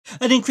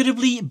An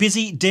incredibly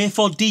busy day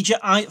for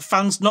DJI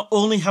fans. Not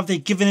only have they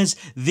given us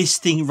this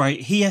thing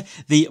right here,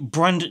 the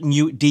brand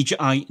new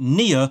DJI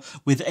Neo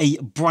with a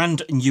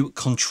brand new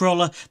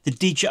controller, the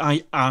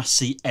DJI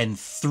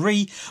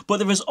RC-N3, but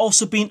there has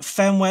also been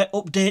firmware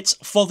updates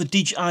for the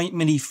DJI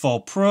Mini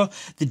 4 Pro,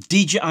 the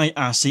DJI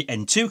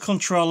RC-N2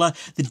 controller,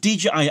 the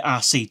DJI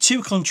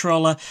RC2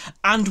 controller,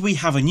 and we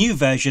have a new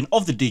version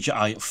of the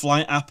DJI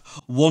Fly app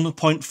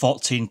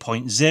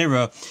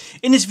 1.14.0.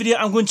 In this video,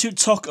 I'm going to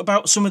talk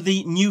about some of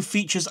the new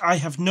features I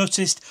have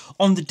noticed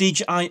on the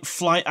DJI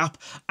Fly app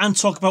and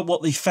talk about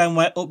what the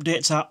firmware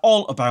updates are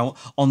all about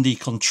on the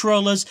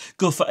controllers,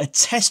 go for a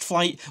test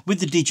flight with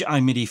the DJI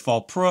Mini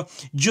 4 Pro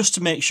just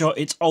to make sure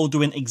it's all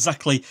doing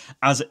exactly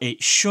as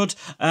it should,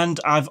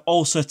 and I've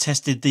also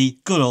tested the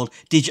good old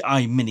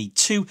DJI Mini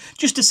 2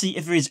 just to see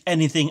if there is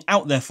anything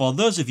out there for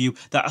those of you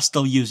that are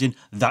still using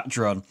that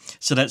drone.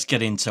 So let's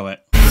get into it.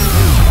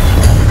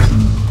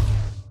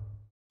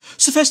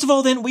 So first of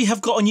all then, we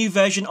have got a new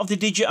version of the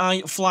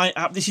DJI Fly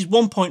app. This is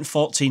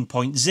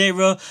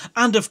 1.14.0,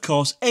 and of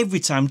course every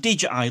time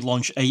DJI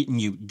launch a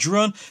new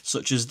drone,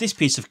 such as this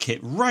piece of kit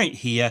right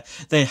here,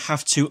 they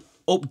have to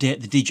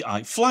update the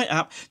DJI Fly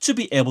app to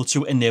be able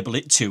to enable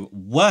it to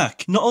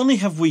work. Not only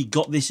have we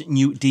got this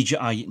new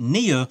DJI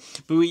Neo,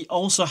 but we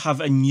also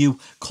have a new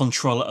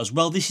controller as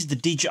well. This is the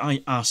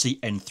DJI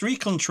RC-N3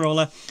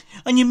 controller,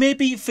 and you may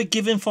be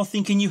forgiven for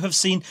thinking you have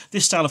seen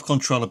this style of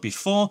controller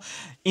before.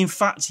 In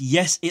fact,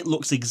 yes, it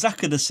looks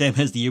exactly the same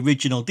as the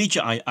original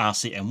DJI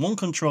RC-N1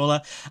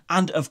 controller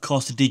and of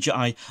course the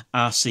DJI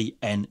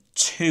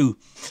RC-N2.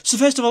 So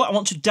first of all, I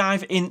want to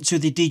dive into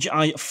the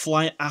DJI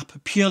Fly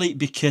app purely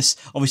because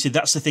obviously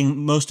that's the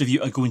thing most of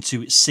you are going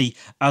to see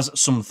as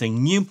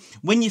something new.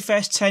 When you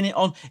first turn it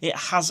on, it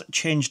has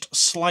changed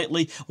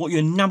slightly. What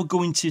you're now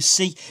going to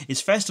see is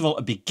first of all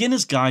a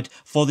beginner's guide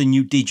for the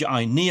new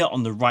DJI Neo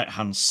on the right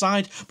hand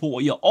side, but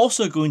what you're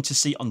also going to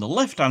see on the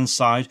left hand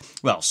side,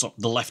 well, so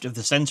the left of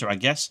the center, I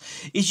guess,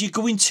 is you're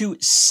going to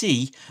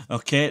see,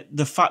 okay,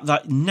 the fact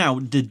that now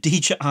the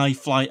DJI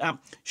Fly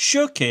app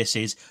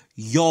showcases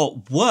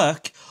your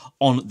work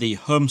on the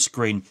home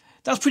screen.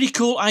 That's pretty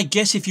cool, I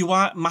guess. If you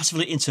are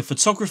massively into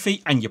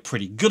photography and you're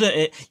pretty good at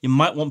it, you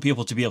might want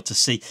people to be able to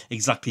see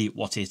exactly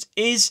what it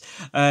is.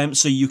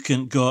 So you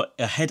can go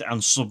ahead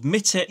and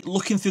submit it.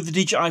 Looking through the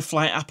DJI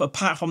Fly app,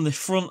 apart from the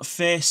front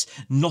face,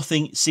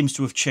 nothing seems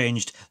to have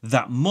changed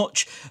that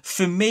much.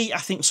 For me, I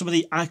think some of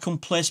the icon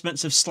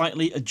placements have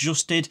slightly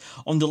adjusted.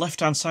 On the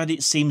left-hand side,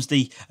 it seems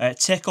the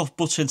takeoff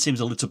button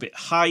seems a little bit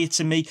higher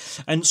to me.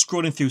 And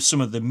scrolling through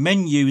some of the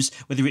menus,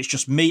 whether it's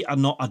just me or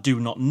not, I do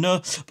not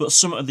know. But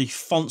some of the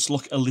fonts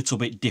look a little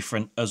bit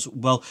different as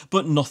well,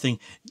 but nothing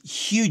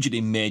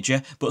hugely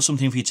major, but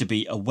something for you to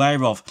be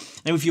aware of.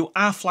 Now, if you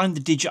are flying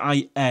the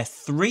DJI Air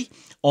 3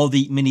 or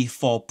the Mini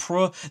 4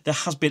 Pro, there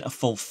has been a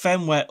full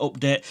firmware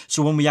update.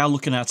 So when we are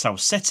looking at our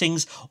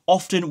settings,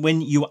 often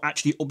when you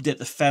actually update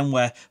the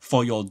firmware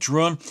for your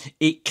drone,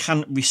 it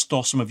can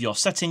restore some of your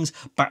settings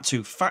back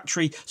to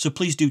factory. So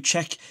please do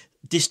check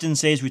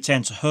distances,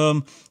 return to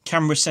home,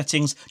 camera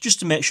settings, just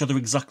to make sure they're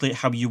exactly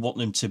how you want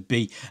them to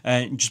be.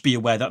 And just be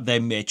aware that they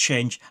may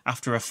change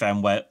after a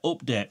firmware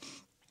update.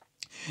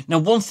 Now,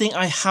 one thing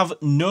I have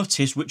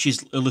noticed, which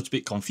is a little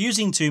bit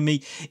confusing to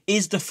me,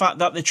 is the fact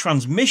that the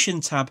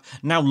transmission tab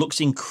now looks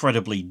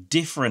incredibly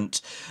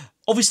different.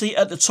 Obviously,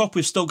 at the top,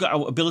 we've still got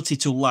our ability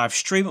to live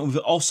stream, and we've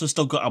also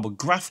still got our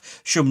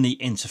graph showing the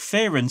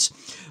interference.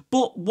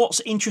 But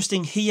what's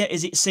interesting here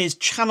is it says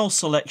channel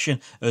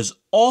selection as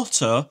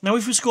auto. Now,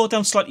 if we scroll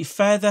down slightly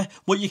further,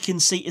 what you can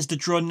see is the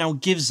drone now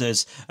gives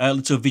us a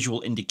little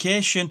visual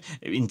indication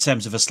in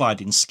terms of a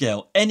sliding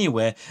scale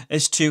anyway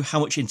as to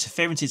how much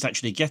interference it's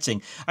actually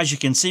getting. As you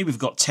can see, we've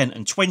got 10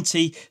 and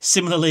 20.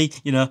 Similarly,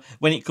 you know,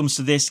 when it comes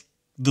to this,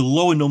 the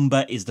lower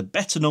number is the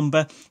better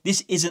number.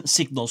 This isn't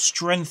signal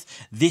strength.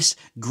 This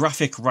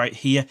graphic right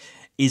here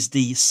is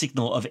the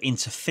signal of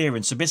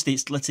interference. So basically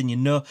it's letting you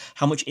know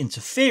how much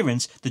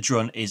interference the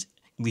drone is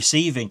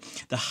receiving.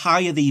 The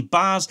higher the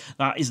bars,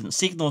 that isn't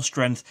signal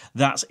strength,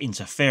 that's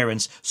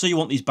interference. So you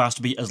want these bars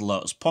to be as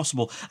low as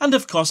possible. And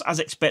of course, as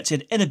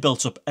expected, in a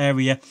built-up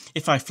area,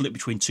 if I flip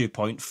between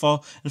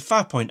 2.4 and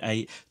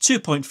 5.8,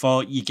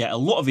 2.4 you get a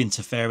lot of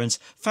interference,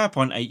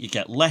 5.8 you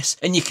get less,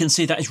 and you can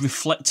see that is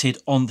reflected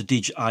on the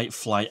DJI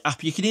Fly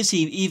app. You can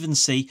even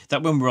see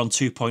that when we're on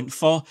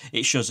 2.4,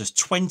 it shows us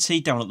 20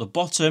 down at the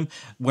bottom,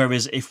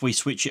 whereas if we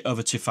switch it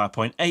over to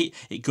 5.8,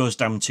 it goes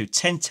down to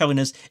 10, telling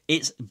us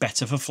it's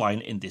better for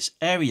flying in this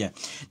area.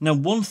 Now,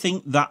 one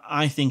thing that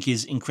I think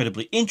is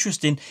incredibly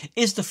interesting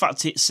is the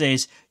fact it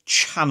says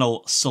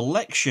channel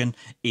selection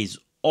is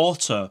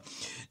auto.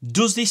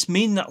 Does this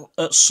mean that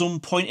at some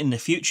point in the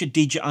future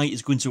DJI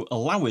is going to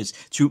allow us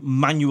to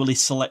manually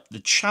select the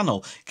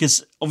channel?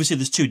 Because obviously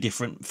there's two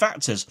different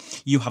factors.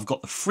 You have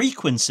got the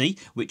frequency,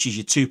 which is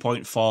your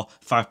 2.4,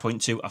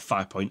 5.2 or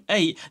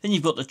 5.8. Then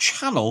you've got the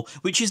channel,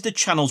 which is the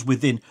channels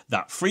within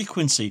that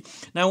frequency.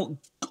 Now,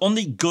 on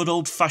the good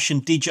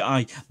old-fashioned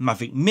DJI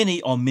Mavic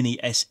Mini or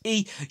Mini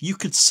SE, you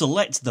could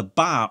select the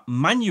bar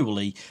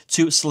manually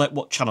to select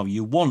what channel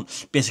you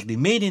want, basically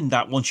meaning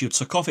that once you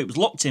took off, it was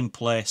locked in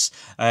place.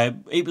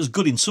 It was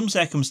good in some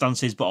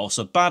circumstances, but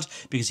also bad,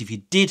 because if you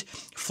did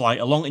fly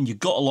along and you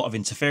got a lot of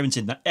interference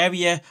in that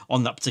area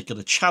on that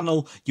particular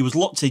channel, you was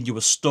locked in, you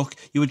were stuck,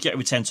 you would get a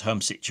return to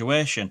home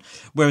situation.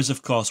 Whereas,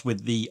 of course,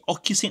 with the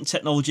OcuSync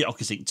technology,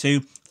 OcuSync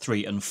 2,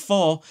 3 and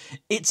 4,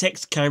 it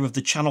takes care of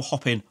the channel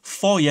hopping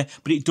for you,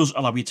 but it does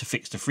allow you to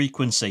fix the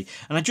frequency.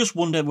 And I just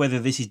wonder whether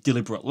this is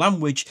deliberate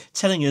language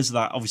telling us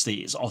that obviously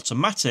it's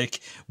automatic.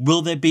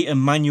 Will there be a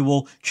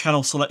manual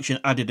channel selection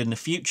added in the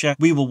future?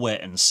 We will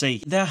wait and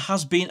see. There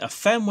has been a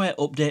firmware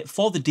update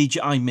for the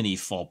DJI Mini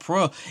 4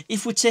 Pro.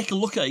 If we take a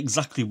look at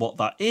exactly what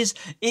that is,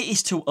 it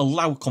is to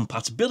allow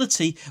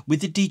compatibility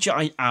with the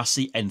DJI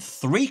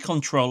RC-N2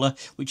 controller,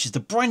 which is the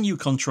brand new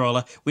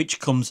controller which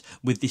comes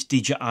with this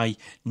DJI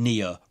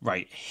Neo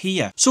right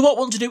here. So what I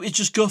want to do is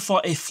just go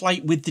for a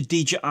flight with the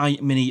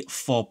DJI Mini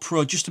 4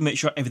 Pro just to make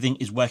sure everything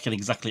is working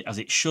exactly as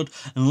it should.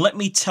 And let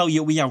me tell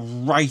you, we are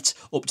right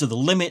up to the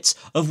limits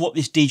of what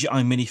this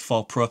DJI Mini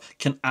 4 Pro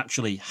can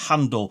actually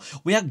handle.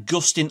 We are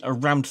gusting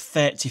around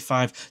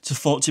 35 to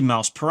 40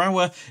 miles per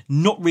hour.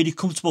 Not really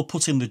comfortable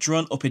putting the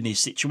drone up in these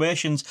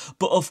situations,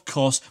 but of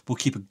course we'll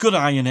keep a good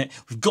eye on it.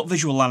 We've got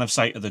visual line of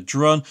sight of the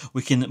drone.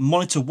 We can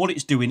monitor what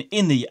it's doing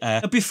in the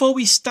air. Before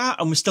we start,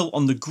 and we're still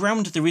on the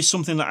ground, there is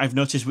something that I've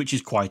noticed which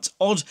is quite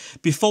odd.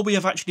 Before we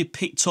have actually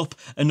picked up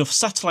enough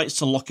satellites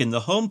to lock in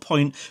the home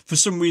point, for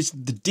some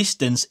reason the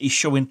distance is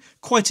showing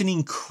quite an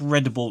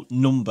incredible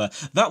number.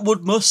 That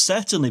would most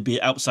certainly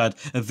be outside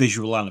a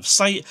visual line of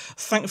sight.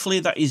 Thankfully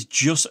that is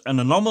just an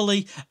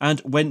anomaly, and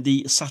when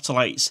the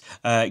satellites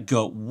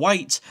go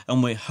white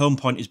and when home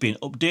point is being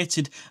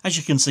updated, as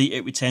you can see,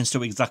 it returns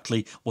to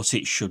exactly what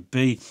it should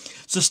be.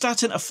 So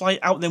starting a flight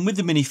out then with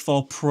the Mini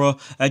 4 Pro,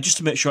 just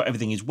to make sure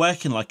everything is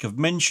working like I've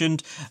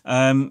mentioned.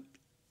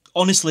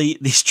 Honestly,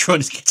 this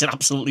drone is getting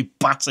absolutely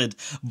battered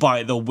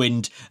by the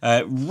wind,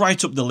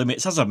 right up the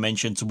limits, as I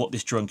mentioned, to what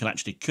this drone can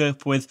actually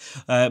cope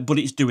with, but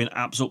it's doing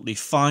absolutely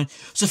fine.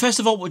 So first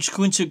of all, we're just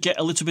going to get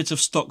a little bit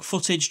of stock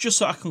footage, just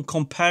so I can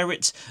compare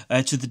it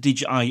to the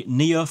DJI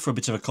Neo for a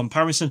bit of a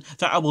comparison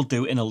that I will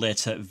do in a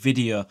later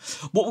video.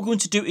 What we're going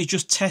to do is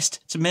just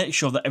test to make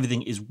sure that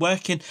everything is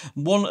working.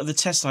 One of the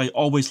tests I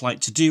always like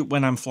to do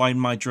when I'm flying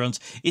my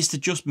drones is to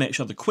just make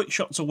sure the quick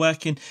shots are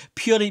working,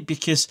 purely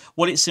because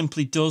what it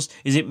simply does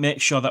is it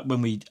makes sure that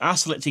when we are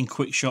selecting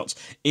quick shots,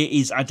 it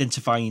is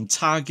identifying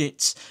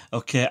targets,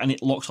 okay, and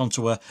it locks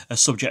onto a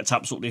subject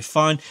absolutely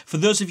fine. For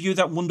those of you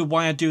that wonder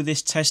why I do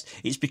this test,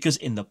 it's because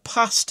in the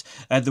past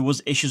there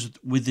was issues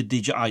with the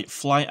DJI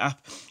Fly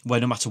app where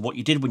no matter what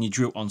you did when you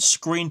drew it on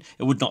screen,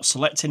 it would not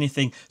select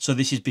anything. So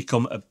this has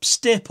become a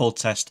staple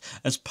test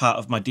as part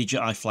of my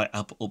DJI Fly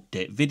app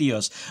update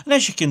videos. And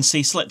as you can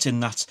see, selecting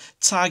that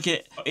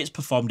target, it's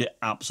performed it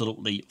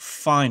absolutely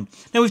fine.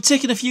 Now we've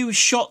taken a few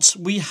shots.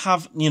 We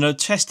have,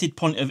 tested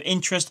point of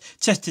interest,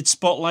 tested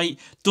spotlight,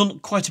 done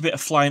quite a bit of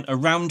flying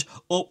around,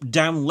 up,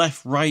 down,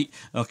 left, right,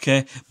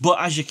 okay, but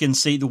as you can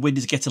see, the wind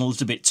is getting a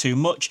little bit too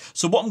much.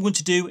 So what I'm going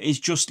to do is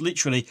just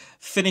literally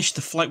finish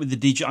the flight with the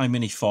DJI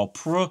Mini 4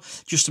 Pro,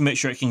 just to make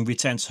sure it can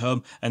return to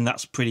home, and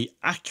that's pretty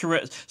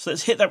accurate. So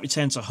let's hit that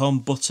return to home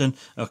button,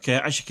 okay.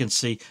 As you can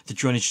see, the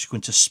drone is just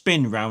going to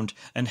spin round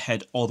and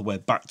head all the way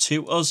back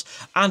to us,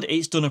 and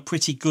it's done a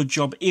pretty good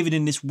job. Even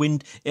in this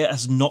wind, it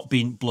has not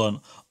been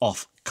blown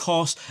off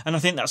course, and I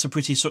think that's a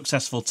pretty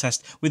successful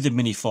test with the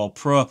Mini 4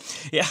 Pro.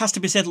 It has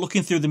to be said,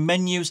 looking through the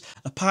menus,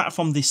 apart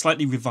from the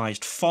slightly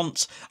revised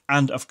font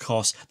and of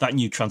course that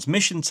new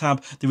transmission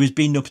tab, there has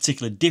been no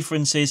particular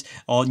differences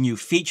or new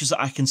features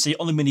that I can see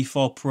on the Mini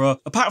 4 Pro,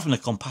 apart from the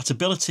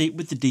compatibility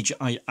with the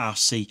DJI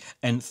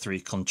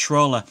RC-N2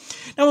 controller.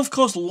 Now of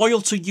course,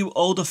 loyal to you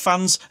older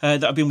fans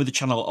that have been with the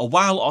channel a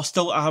while or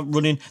still are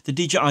running the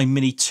DJI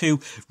Mini 2,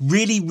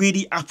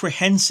 really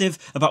apprehensive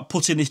about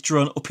putting this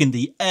drone up in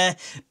the air,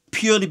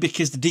 purely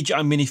because the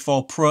DJI Mini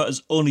 4 Pro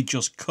has only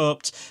just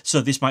coped,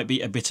 so this might be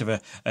a bit of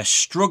a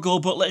struggle,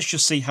 but let's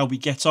just see how we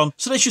get on.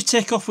 So let's just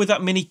take off with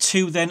that Mini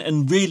 2 then,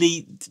 and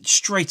really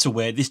straight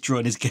away this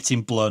drone is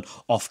getting blown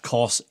off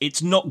course.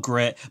 It's not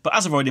great, but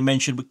as I've already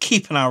mentioned, we're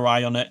keeping our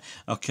eye on it,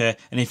 okay,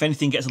 and if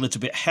anything gets a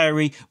little bit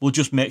hairy, we'll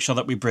just make sure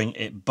that we bring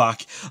it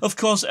back. Of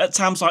course, at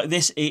times like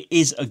this, it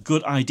is a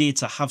good idea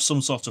to have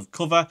some sort of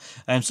cover,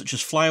 such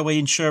as flyaway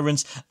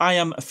insurance. I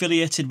am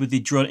affiliated with the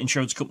drone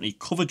insurance company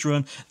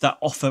CoverDrone that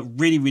offer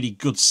really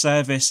good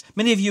service.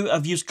 Many of you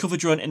have used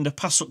CoverDrone in the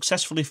past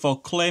successfully for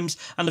claims,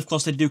 and of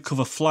course they do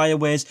cover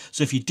flyaways,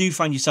 so if you do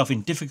find yourself in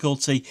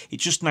difficulty,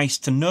 it's just nice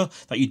to know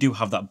that you do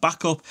have that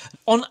backup.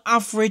 On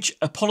average,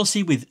 a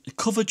policy with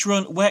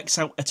CoverDrone works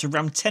out at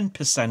around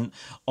 10%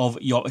 of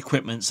your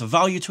equipment's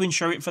value to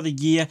insure it for the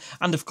year,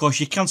 and of course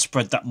you can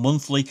spread that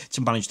monthly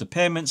to manage the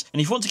payments. And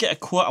if you want to get a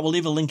quote, I will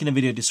leave a link in the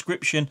video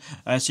description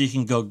so you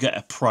can go get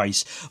a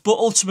price. But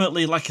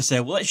ultimately, like I say,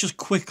 well, let's just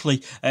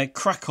quickly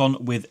crack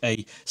on with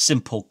a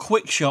simple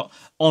quick shot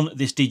on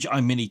this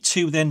DJI Mini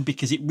 2 then,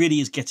 because it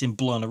really is getting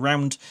blown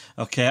around.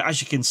 Okay,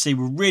 as you can see,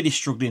 we're really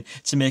struggling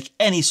to make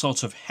any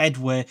sort of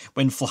headway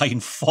when flying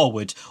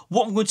forward.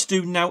 What I'm going to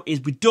do now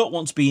is we don't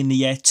want to be in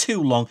the air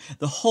too long.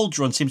 The whole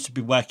drone seems to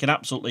be working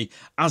absolutely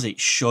as it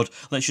should.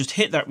 Let's just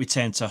hit that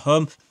return to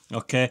home.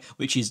 Okay,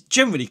 which is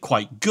generally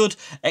quite good,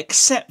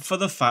 except for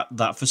the fact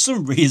that for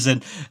some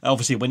reason,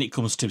 obviously when it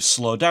comes to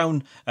slow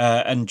down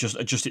and just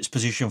adjust its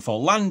position for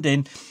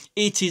landing,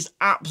 it is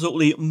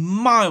absolutely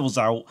miles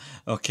out.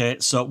 Okay,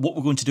 so what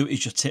we're going to do is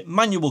just hit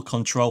manual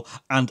control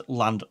and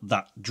land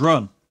that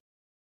drone.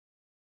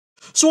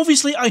 So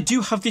obviously I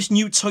do have this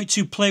new toy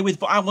to play with,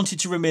 but I wanted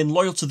to remain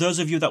loyal to those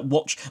of you that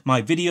watch my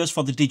videos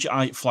for the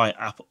DJI Fly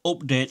app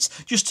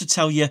updates, just to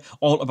tell you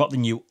all about the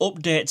new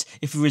update,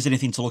 if there is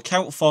anything to look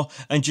out for,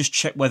 and just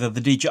check whether the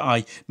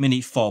DJI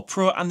Mini 4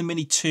 Pro and the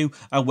Mini 2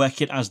 are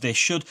working as they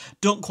should.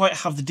 Don't quite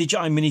have the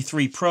DJI Mini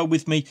 3 Pro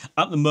with me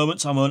at the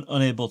moment, so I'm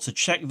unable to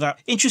check that.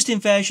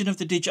 Interesting version of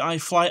the DJI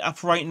Fly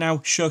app right now,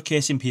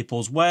 showcasing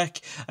people's work,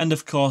 and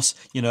of course,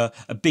 you know,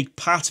 a big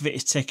part of it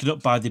is taken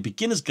up by the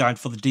beginner's guide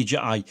for the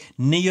DJI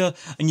Neo,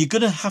 and you're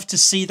going to have to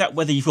see that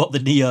whether you've got the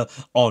Neo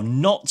or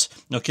not.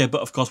 Okay,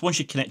 but of course once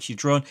you connect your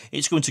drone,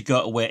 it's going to go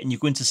away and you're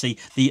going to see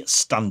the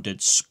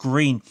standard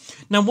screen.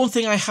 Now, one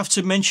thing I have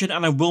to mention,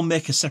 and I will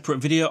make a separate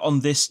video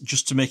on this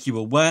just to make you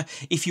aware,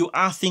 if you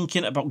are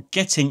thinking about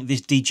getting this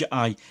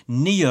DJI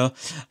Neo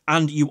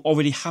and you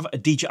already have a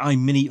DJI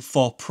Mini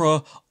 4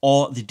 Pro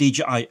or the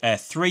DJI Air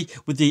 3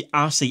 with the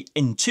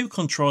RC-N2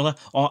 controller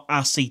or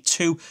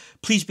RC2,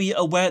 please be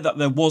aware that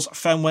there was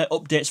firmware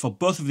updates for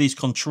both of these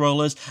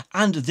controllers,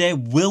 and they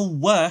will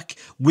work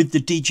with the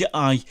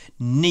DJI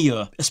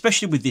Neo.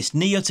 Especially with this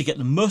Neo, to get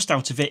the most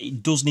out of it,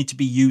 it does need to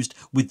be used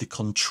with the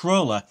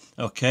controller,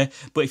 okay?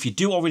 But if you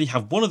do already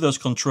have one of those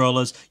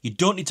controllers, you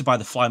don't need to buy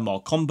the Fly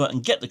More combo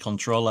and get the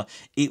controller.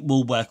 It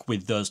will work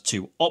with those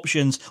two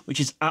options,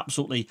 which is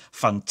absolutely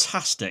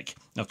fantastic.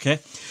 Okay,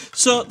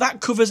 so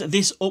that covers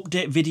this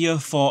update video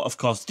for, of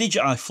course,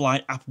 DJI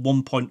Fly app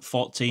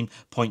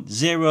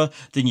 1.14.0,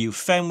 the new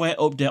firmware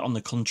update on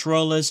the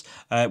controllers,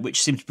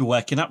 which seems to be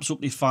working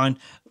absolutely fine.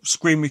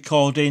 Screen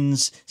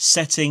recordings,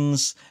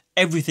 settings,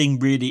 everything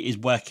really is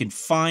working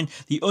fine.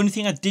 The only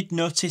thing I did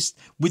notice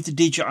with the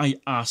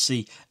DJI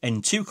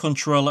RC-N2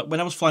 controller, when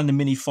I was flying the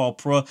Mini 4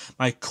 Pro,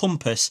 my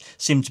compass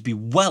seemed to be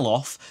well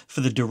off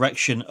for the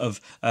direction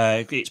of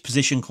its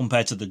position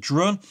compared to the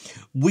drone.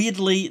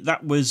 Weirdly,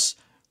 that was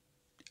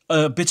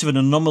a bit of an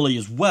anomaly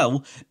as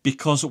well,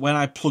 because when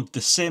I plugged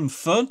the same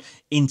phone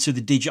into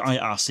the DJI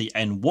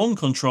RC-N1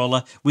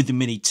 controller with the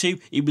Mini 2,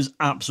 it was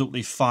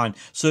absolutely fine.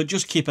 So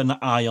just keep an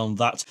eye on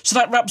that. So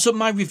that wraps up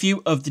my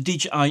review of the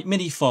DJI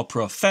Mini 4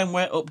 Pro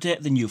firmware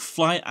update, the new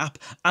Fly app,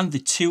 and the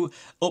two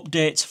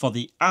updates for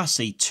the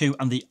RC2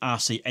 and the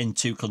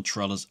RC-N2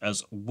 controllers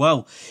as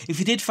well. If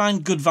you did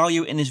find good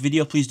value in this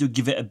video, please do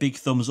give it a big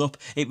thumbs up.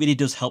 It really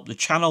does help the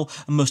channel.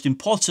 And most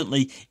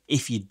importantly,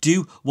 if you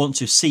do want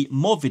to see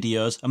more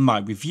videos and my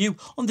review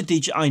on the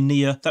DJI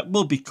Neo that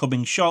will be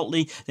coming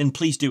shortly, then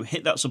please do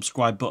hit that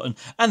subscribe button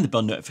and the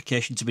bell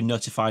notification to be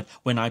notified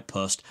when I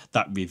post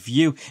that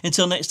review.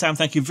 Until next time,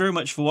 thank you very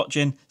much for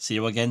watching. See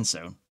you again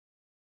soon.